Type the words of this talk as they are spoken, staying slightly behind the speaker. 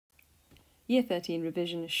Year 13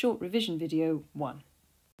 revision, short revision video 1.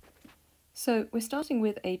 So we're starting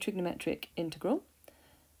with a trigonometric integral.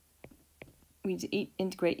 We need to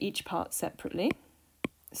integrate each part separately.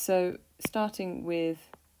 So starting with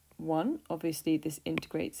 1, obviously this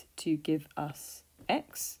integrates to give us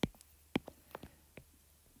x.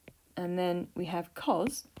 And then we have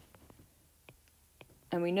cos,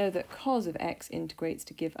 and we know that cos of x integrates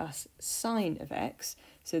to give us sine of x,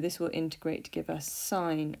 so this will integrate to give us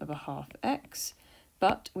sine of a half x,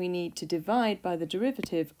 but we need to divide by the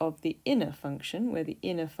derivative of the inner function, where the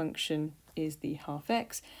inner function is the half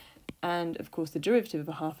x, and of course the derivative of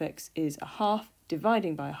a half x is a half.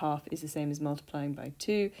 Dividing by a half is the same as multiplying by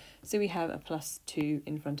 2, so we have a plus 2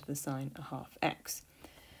 in front of the sine a half x.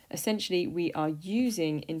 Essentially, we are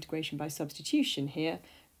using integration by substitution here,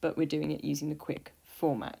 but we're doing it using the quick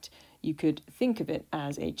format. You could think of it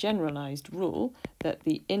as a generalized rule that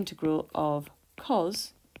the integral of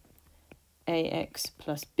cos ax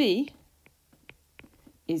plus b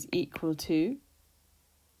is equal to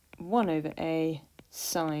 1 over a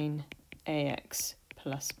sine ax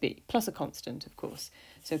plus b, plus a constant, of course.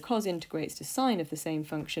 So cos integrates to sine of the same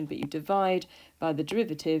function, but you divide by the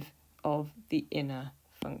derivative of the inner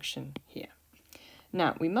function here.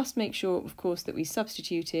 Now, we must make sure, of course, that we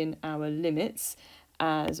substitute in our limits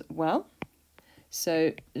as well.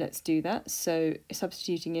 So let's do that. So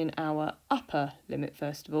substituting in our upper limit,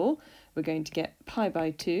 first of all, we're going to get pi by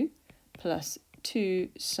 2 plus 2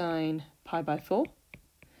 sine pi by 4.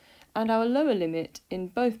 And our lower limit in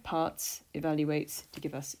both parts evaluates to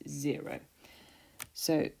give us 0.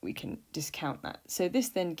 So we can discount that. So this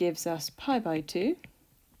then gives us pi by 2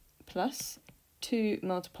 plus 2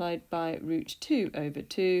 multiplied by root 2 over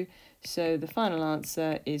 2. So the final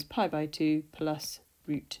answer is pi by 2 plus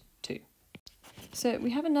root 2. So we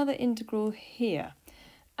have another integral here,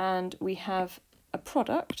 and we have a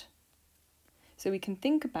product. So we can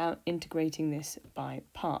think about integrating this by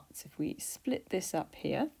parts. If we split this up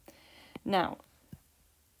here, now,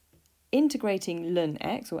 integrating ln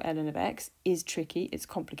x, or ln of x, is tricky, it's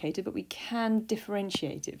complicated, but we can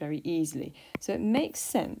differentiate it very easily. So it makes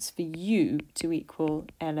sense for u to equal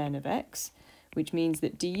ln of x, which means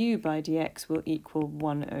that du by dx will equal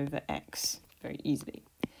 1 over x very easily.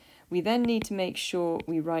 We then need to make sure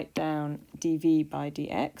we write down dv by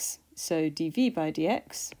dx. So dv by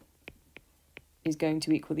dx is going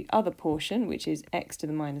to equal the other portion, which is x to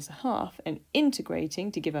the minus a half, and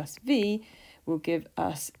integrating to give us v will give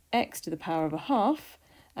us x to the power of a half,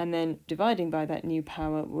 and then dividing by that new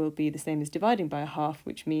power will be the same as dividing by a half,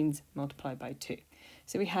 which means multiply by 2.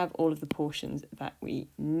 So we have all of the portions that we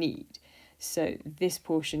need. So this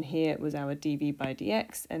portion here was our dv by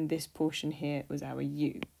dx, and this portion here was our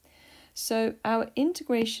u. So our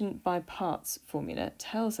integration by parts formula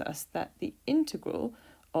tells us that the integral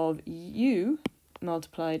of u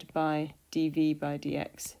multiplied by dv by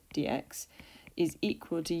dx is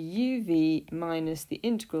equal to uv minus the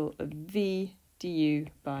integral of v du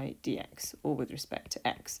by dx, or with respect to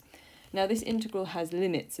x. Now this integral has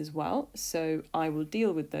limits as well, so I will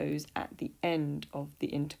deal with those at the end of the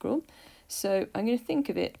integral. So I'm going to think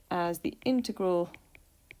of it as the integral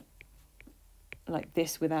like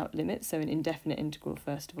this without limits, so an indefinite integral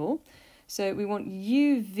first of all. So we want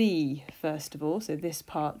uv first of all, so this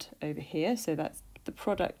part over here, so that's the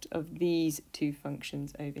product of these two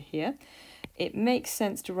functions over here. It makes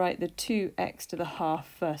sense to write the 2x to the half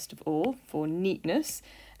first of all for neatness,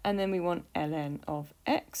 and then we want ln of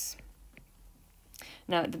x.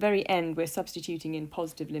 Now at the very end we're substituting in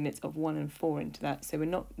positive limits of 1 and 4 into that, so we're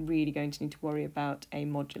not really going to need to worry about a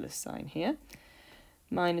modulus sign here.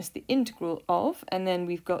 Minus the integral of, and then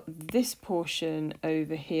we've got this portion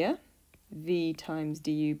over here, v times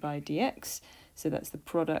du by dx, so that's the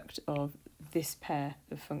product of this pair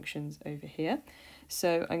of functions over here.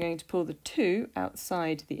 So I'm going to pull the 2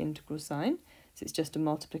 outside the integral sign, so it's just a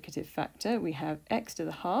multiplicative factor. We have x to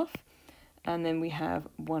the half, and then we have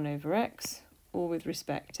 1 over x, all with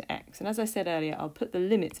respect to x. And as I said earlier, I'll put the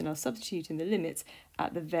limits and I'll substitute in the limits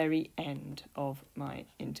at the very end of my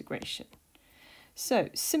integration. So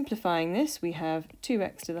simplifying this, we have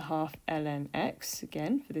 2x to the half ln x,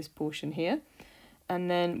 again, for this portion here.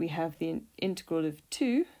 And then we have the integral of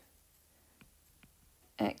 2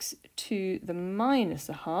 x to the minus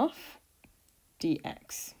a half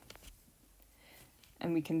dx.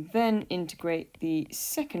 And we can then integrate the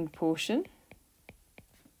second portion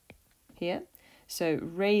here. So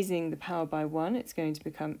raising the power by 1, it's going to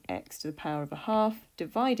become x to the power of a half,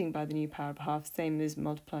 dividing by the new power of a half, same as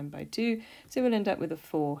multiplying by 2, so we'll end up with a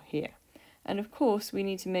 4 here. And of course, we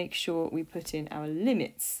need to make sure we put in our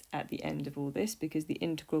limits at the end of all this, because the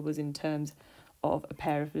integral was in terms of a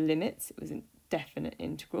pair of limits. It was a definite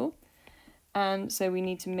integral. And so we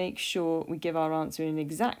need to make sure we give our answer in an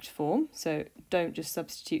exact form. So don't just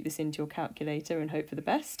substitute this into your calculator and hope for the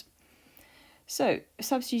best. So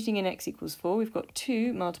substituting in x equals 4, we've got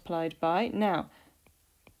 2 multiplied by, now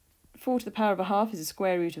 4 to the power of a half is the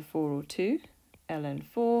square root of 4 or 2, ln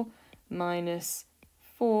 4 minus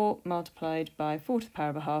 4 multiplied by 4 to the power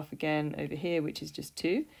of a half again over here, which is just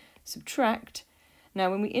 2. Subtract.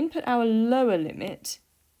 Now when we input our lower limit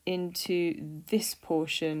into this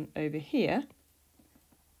portion over here,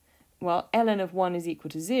 well, ln of 1 is equal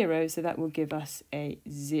to 0, so that will give us a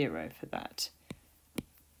 0 for that.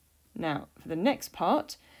 Now, for the next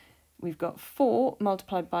part, we've got 4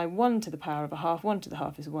 multiplied by 1 to the power of a half. 1 to the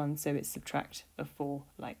half is 1, so it's subtract of 4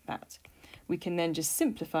 like that. We can then just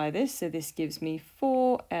simplify this, so this gives me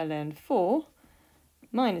 4 ln 4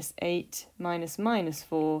 minus 8 minus minus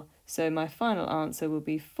 4, so my final answer will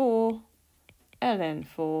be 4 ln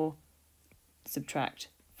 4 subtract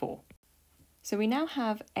 4. So we now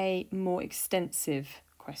have a more extensive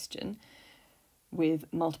question with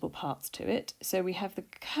multiple parts to it. So we have the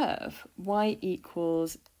curve y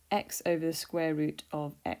equals x over the square root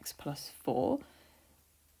of x plus 4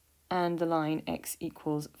 and the line x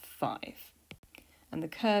equals 5. And the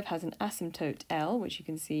curve has an asymptote L, which you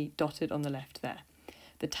can see dotted on the left there.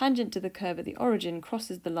 The tangent to the curve at the origin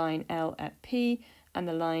crosses the line L at P and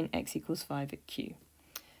the line x equals 5 at Q.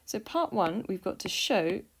 So part 1, we've got to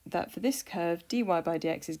show that for this curve, dy by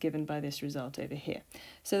dx is given by this result over here.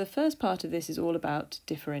 So the first part of this is all about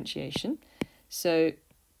differentiation. So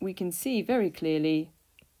we can see very clearly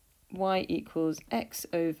y equals x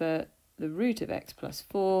over the root of x plus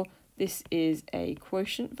 4. This is a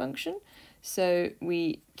quotient function, so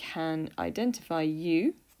we can identify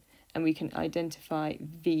u and we can identify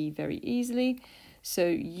v very easily. So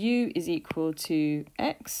u is equal to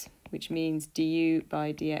x, which means du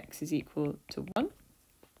by dx is equal to 1.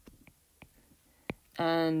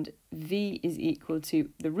 And v is equal to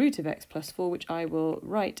the root of x plus 4, which I will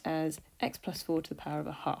write as x plus 4 to the power of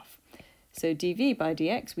a half. So dv by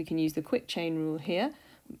dx, we can use the quick chain rule here.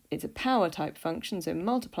 It's a power type function, so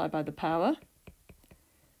multiply by the power,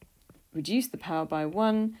 reduce the power by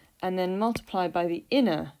 1, and then multiply by the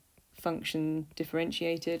inner function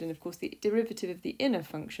differentiated. And of course the derivative of the inner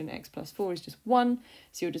function x plus 4 is just 1,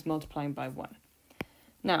 so you're just multiplying by 1.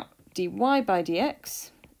 Now dy by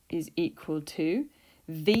dx is equal to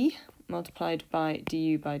v multiplied by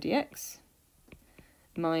du by dx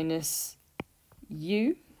minus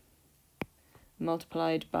u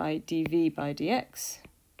multiplied by dv by dx,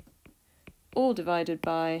 all divided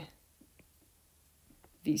by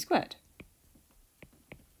v squared.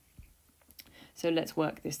 So let's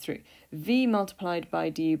work this through. V multiplied by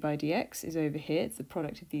du by dx is over here. It's the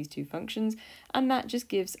product of these two functions, and that just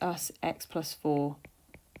gives us x plus 4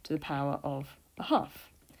 to the power of a half.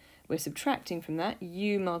 We're subtracting from that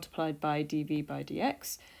u multiplied by dv by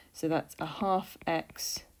dx, so that's a half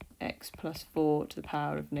x plus 4 to the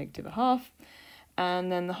power of negative a half,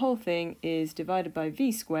 and then the whole thing is divided by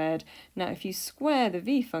v squared. Now if you square the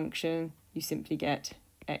v function, you simply get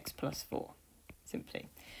x plus 4, simply.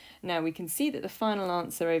 Now we can see that the final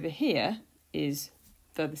answer over here is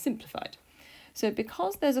further simplified. So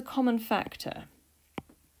because there's a common factor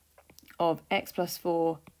of x plus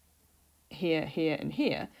 4 here, here and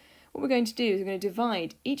here, what we're going to do is we're going to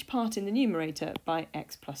divide each part in the numerator by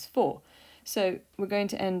x plus 4. So we're going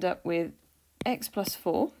to end up with x plus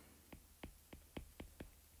 4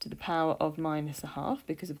 to the power of minus a half,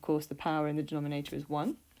 because of course the power in the denominator is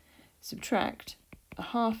 1. Subtract a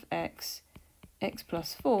half x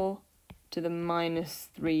plus 4 to the minus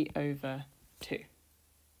 3 over 2.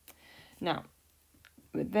 Now,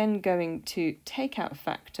 we're then going to take out a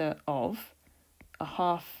factor of a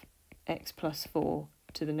half x plus 4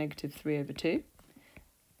 to the negative 3 over 2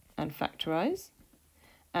 and factorise,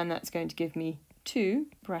 and that's going to give me 2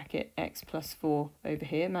 bracket x plus 4 over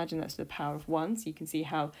here. Imagine that's to the power of 1, so you can see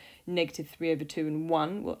how negative 3 over 2 and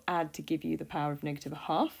 1 will add to give you the power of negative a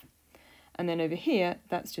half. And then over here,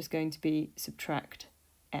 that's just going to be subtract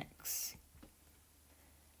x.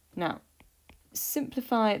 Now,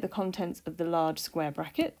 simplify the contents of the large square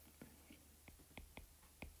bracket,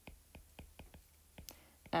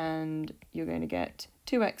 and you're going to get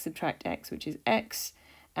 2x subtract x, which is x,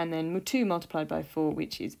 and then 2 multiplied by 4,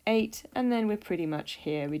 which is 8, and then we're pretty much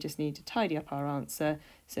here. We just need to tidy up our answer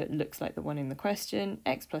so it looks like the one in the question.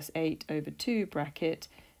 X plus 8 over 2 bracket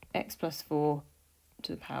x plus 4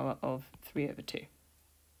 to the power of 3 over 2.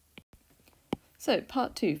 So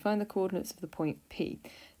part 2, find the coordinates of the point P.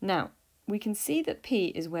 Now, we can see that P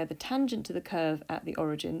is where the tangent to the curve at the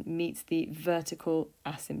origin meets the vertical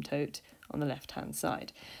asymptote on the left-hand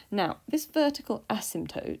side. Now, this vertical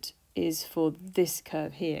asymptote is for this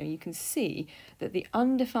curve here. You can see that the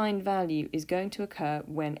undefined value is going to occur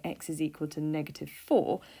when x is equal to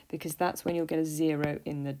 -4, because that's when you'll get a 0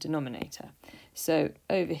 in the denominator. So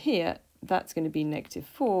over here, that's going to be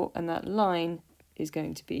 -4, and that line is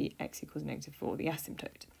going to be x equals -4, the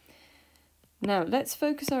asymptote. Now, let's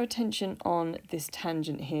focus our attention on this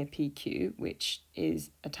tangent here, PQ, which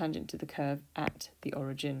is a tangent to the curve at the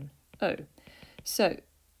origin O. So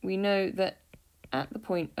we know that at the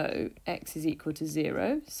point O, x is equal to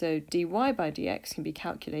 0, so dy by dx can be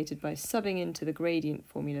calculated by subbing into the gradient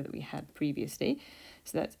formula that we had previously.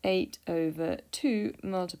 So that's 8 over 2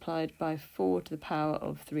 multiplied by 4 to the power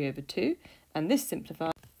of 3 over 2, and this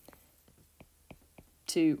simplifies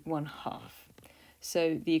to 1/2.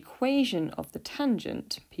 So the equation of the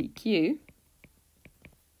tangent, PQ,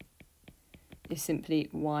 is simply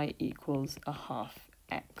y equals 1/2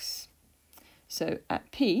 x. So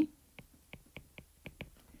at P,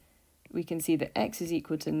 we can see that x is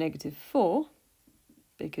equal to -4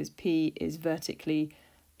 because P is vertically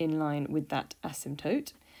in line with that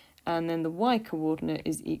asymptote, and then the y coordinate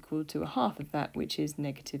is equal to 1/2 of that, which is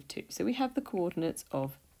 -2. So we have the coordinates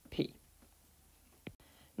of P.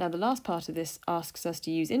 Now the last part of this asks us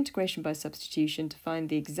to use integration by substitution to find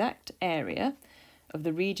the exact area of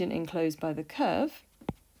the region enclosed by the curve,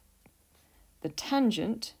 the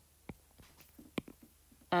tangent,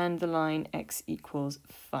 and the line x equals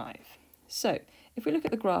 5. So if we look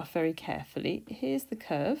at the graph very carefully, here's the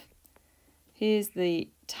curve, here's the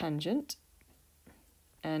tangent,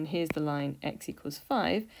 and here's the line x equals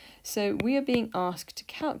 5. So we are being asked to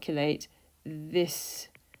calculate this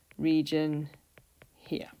region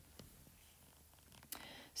here.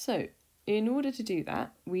 So in order to do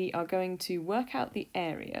that, we are going to work out the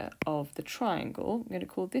area of the triangle. I'm going to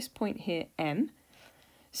call this point here M.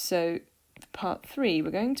 So part 3,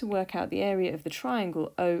 we're going to work out the area of the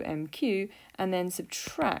triangle OMQ and then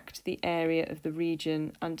subtract the area of the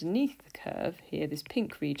region underneath the curve, here this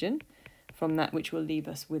pink region, from that, which will leave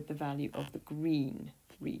us with the value of the green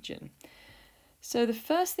region. So the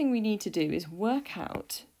first thing we need to do is work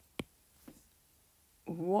out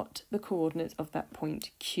what the coordinates of that point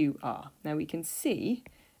Q are. Now we can see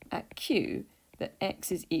at Q that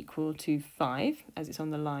x is equal to 5, as it's on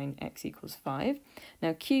the line x equals 5.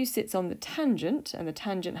 Now Q sits on the tangent, and the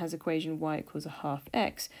tangent has equation y equals 1/2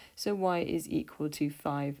 x, so y is equal to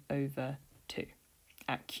 5 over 2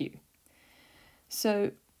 at Q.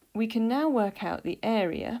 So we can now work out the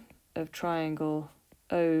area of triangle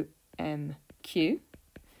OMQ.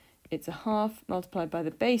 It's 1/2 multiplied by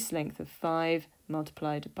the base length of 5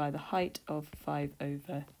 multiplied by the height of 5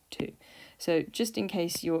 over 2. So just in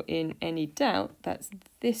case you're in any doubt, that's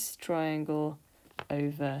this triangle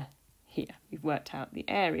over here. We've worked out the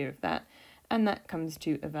area of that, and that comes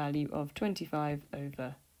to a value of 25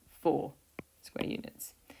 over 4 square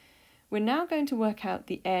units. We're now going to work out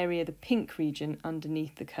the area, the pink region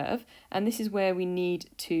underneath the curve, and this is where we need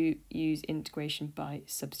to use integration by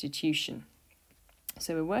substitution.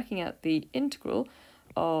 So we're working out the integral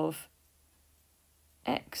of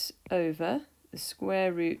x over the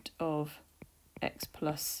square root of x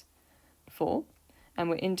plus 4, and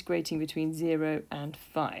we're integrating between 0 and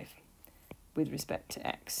 5 with respect to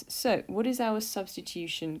x. So what is our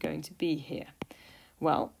substitution going to be here?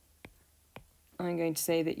 Well, I'm going to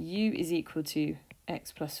say that u is equal to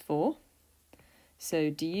x plus 4, so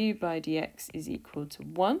du by dx is equal to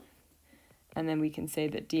 1, and then we can say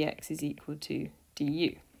that dx is equal to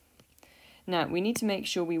du. Now we need to make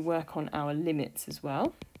sure we work on our limits as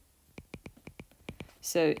well.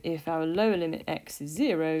 So if our lower limit x is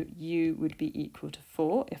 0, u would be equal to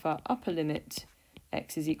 4. If our upper limit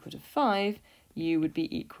x is equal to 5, u would be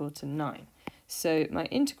equal to 9. So my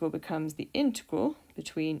integral becomes the integral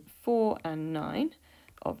between 4 and 9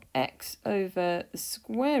 of x over the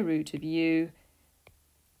square root of u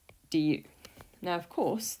du. Now, of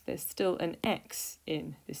course, there's still an x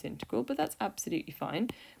in this integral, but that's absolutely fine.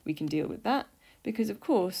 We can deal with that because, of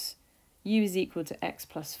course, u is equal to x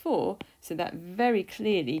plus 4, so that very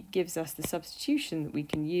clearly gives us the substitution that we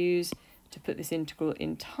can use to put this integral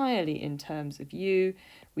entirely in terms of u.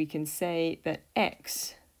 We can say that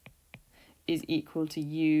x is equal to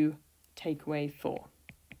u take away 4.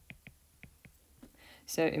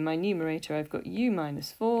 So in my numerator, I've got u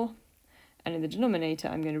minus 4, and in the denominator,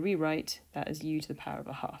 I'm going to rewrite that as u to the power of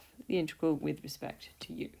 1/2, the integral with respect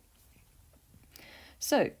to u.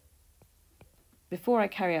 So before I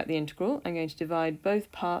carry out the integral, I'm going to divide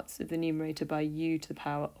both parts of the numerator by u to the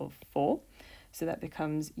power of 4. So that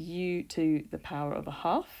becomes u to the power of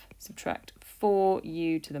 1/2, subtract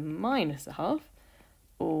 4u to the minus 1/2,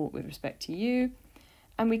 all with respect to u.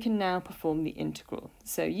 And we can now perform the integral.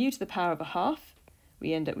 So u to the power of a half,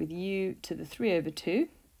 we end up with u to the 3 over 2,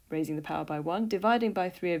 raising the power by 1. Dividing by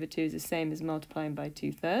 3 over 2 is the same as multiplying by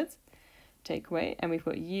 2/3. Take away, and we've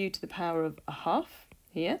got u to the power of a half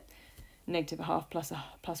here. Negative a half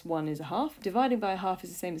plus 1 is a half. Dividing by a half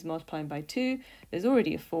is the same as multiplying by 2. There's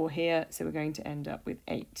already a 4 here, so we're going to end up with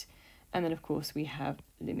 8. And then, of course, we have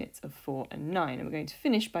limits of 4 and 9. And we're going to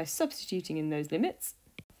finish by substituting in those limits.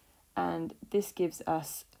 And this gives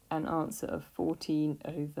us an answer of 14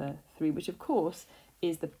 over 3, which, of course,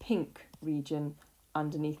 is the pink region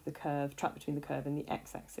underneath the curve, trapped between the curve and the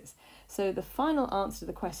x-axis. So the final answer to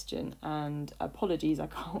the question, and apologies, I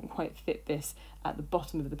can't quite fit this at the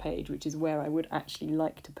bottom of the page, which is where I would actually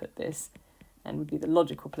like to put this, and would be the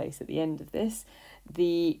logical place at the end of this.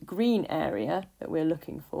 The green area that we're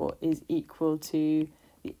looking for is equal to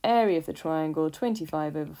the area of the triangle,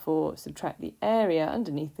 25 over 4, subtract the area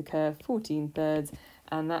underneath the curve, 14/3,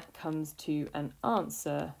 and that comes to an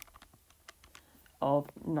answer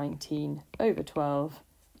of 19 over 12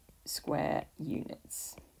 square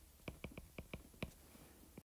units.